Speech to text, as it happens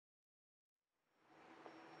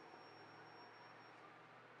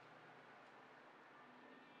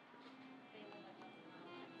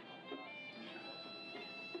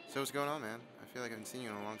So what's going on, man? I feel like I haven't seen you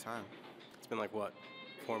in a long time. It's been like what,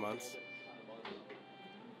 4 months?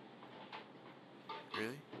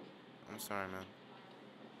 Really? I'm sorry, man.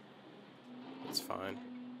 It's fine.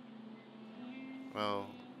 Well,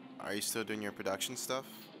 are you still doing your production stuff?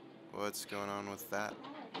 What's going on with that?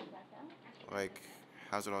 Like,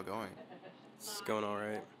 how's it all going? It's going all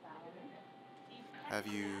right. Have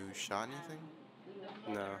you shot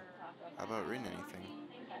anything? No, How about written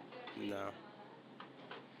anything? no.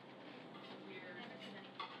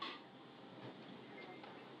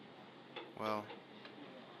 Well,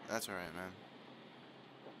 that's alright, man.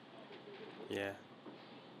 Yeah.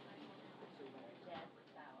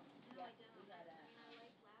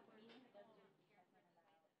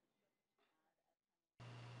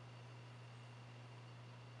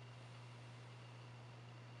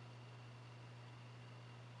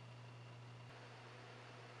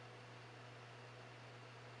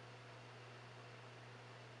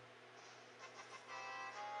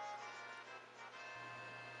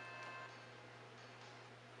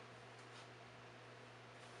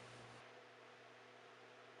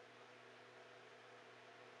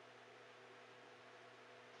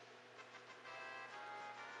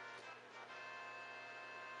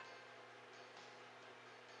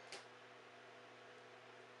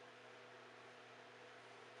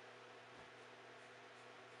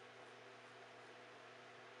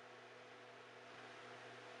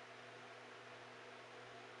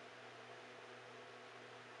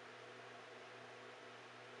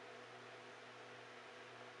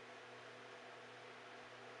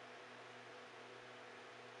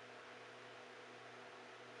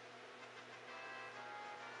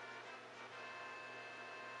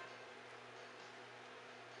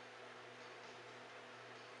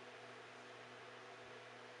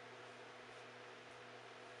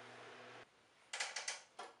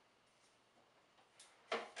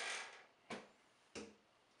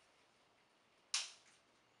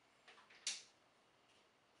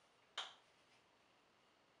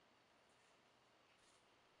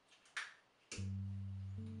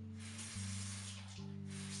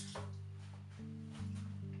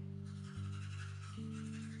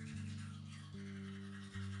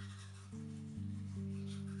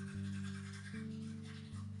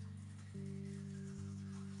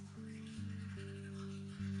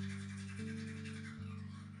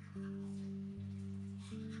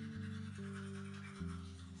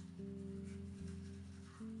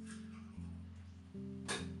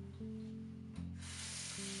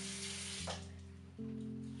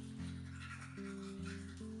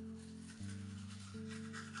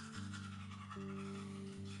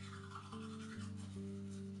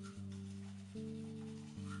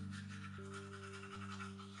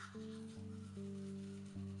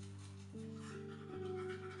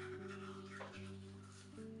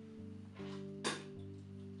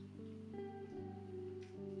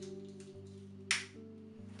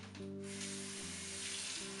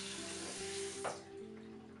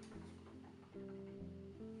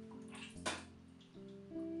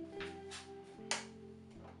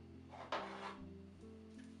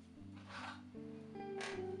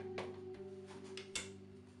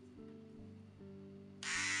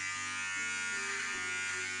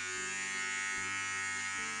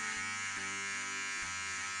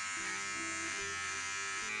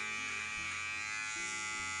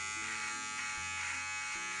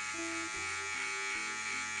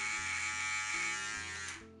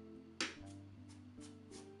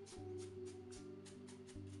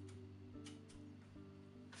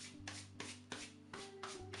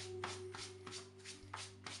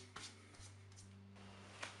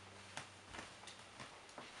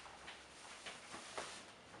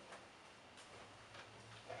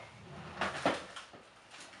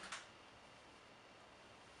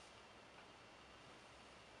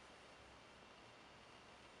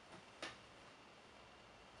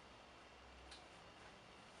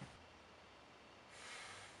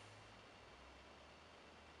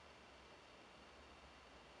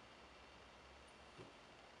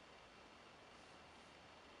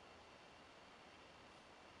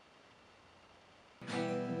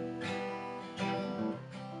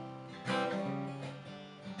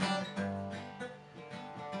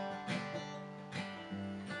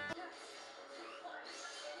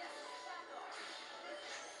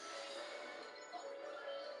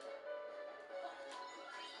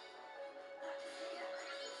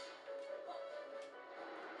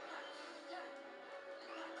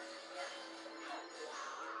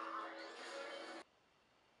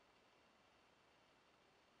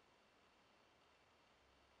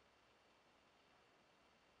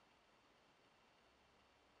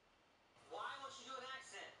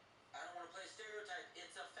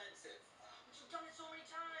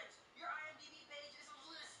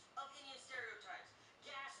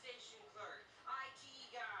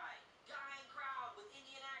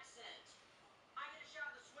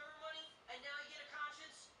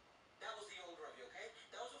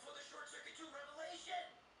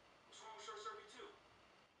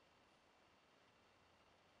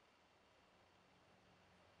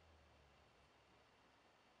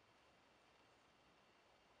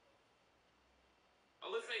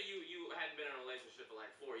 say you hadn't been in a relationship for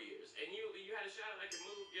like 4 years, and you had a shadow that could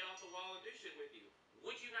move, get off the wall, and do shit with you.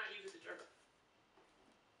 Would you not use it to jerk off?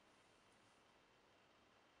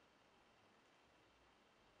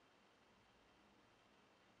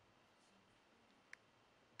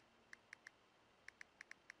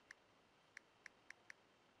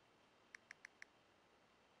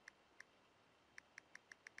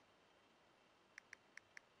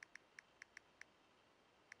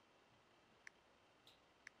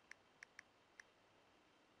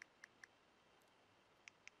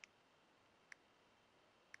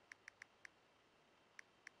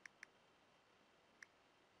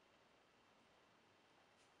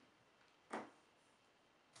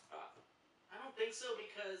 I don't think so,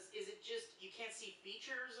 because is it just you can't see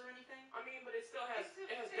features or anything? I mean, but it still has It's a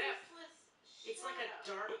it has depth. faceless It's like a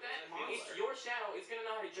shadow. dark But that monster. it's your shadow. It's gonna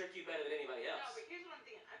know how to jerk you better than anybody No, else. but here's what I'm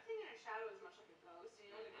thinking. I'm thinking a shadow is much like a ghost.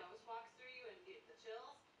 You know, when a ghost walks through you and you get the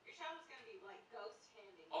chills. Your shadow's gonna be like ghost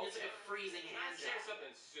handing. You, Also, It's like a freezing Can I hand share job.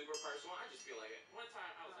 something super personal? I just feel like it. One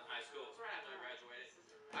time I was in high school. It was right after I graduated. This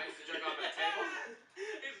isn't I used to jerk off at a table. I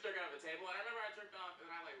used to jerk off at a table, and I remember I jerked off, and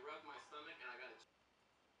I like rubbed my stomach, and I got a